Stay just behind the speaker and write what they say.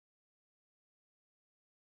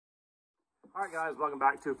All right guys, welcome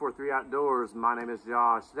back to 243 Outdoors. My name is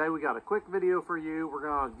Josh. Today we got a quick video for you. We're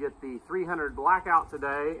going to get the 300 blackout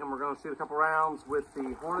today, and we're going to shoot a couple rounds with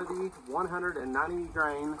the Hornady 190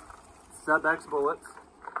 grain sub X bullets.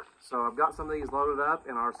 So I've got some of these loaded up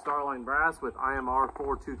in our Starline Brass with IMR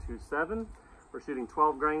 4227. We're shooting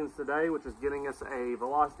 12 grains today, which is getting us a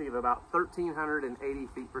velocity of about 1,380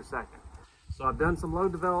 feet per second. So I've done some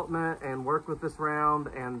load development and worked with this round,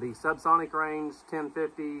 and the subsonic range,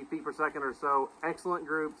 1050 feet per second or so. Excellent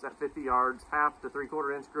groups at 50 yards, half to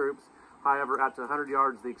 3/4 inch groups. However, out to 100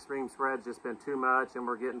 yards, the extreme spread's just been too much, and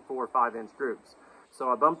we're getting 4 or 5 inch groups.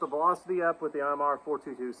 So I bumped the velocity up with the IMR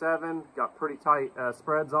 4227, got pretty tight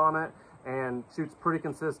spreads on it, and shoots pretty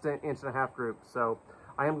consistent 1.5 inch groups. So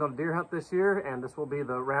I am going to deer hunt this year, and this will be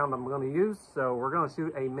the round I'm going to use. So we're going to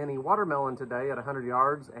shoot a mini watermelon today at 100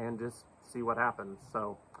 yards and just see what happens.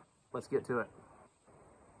 So let's get to it.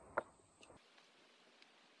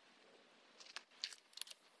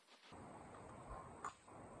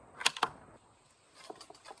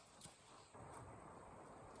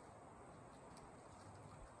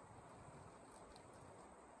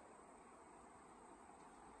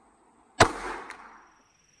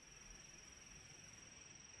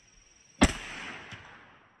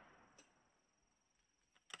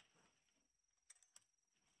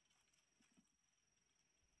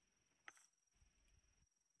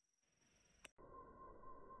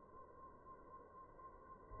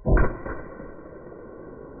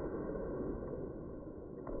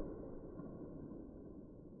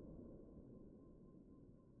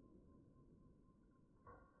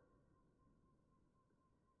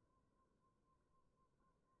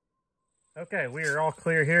 Okay, we are all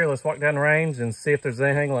clear here. Let's walk down the range and see if there's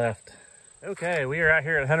anything left. Okay, we are out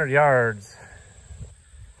here at 100 yards.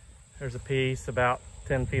 There's a piece about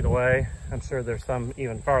 10 feet away. I'm sure there's some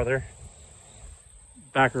even farther.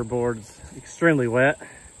 Backer board's extremely wet.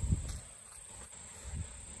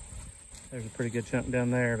 There's a pretty good chunk down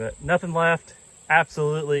there, but nothing left.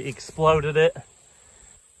 Absolutely exploded it.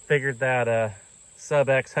 Figured that sub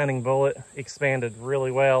X hunting bullet expanded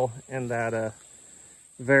really well in that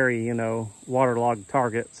very, waterlogged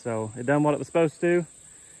target. So it done what it was supposed to.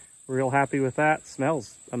 Real happy with that.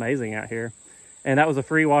 Smells amazing out here. And that was a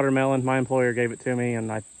free watermelon. My employer gave it to me,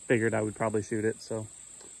 and I figured I would probably shoot it. So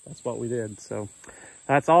that's what we did. So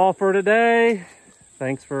that's all for today.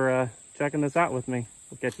 Thanks for checking this out with me.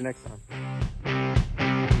 We'll catch you next time.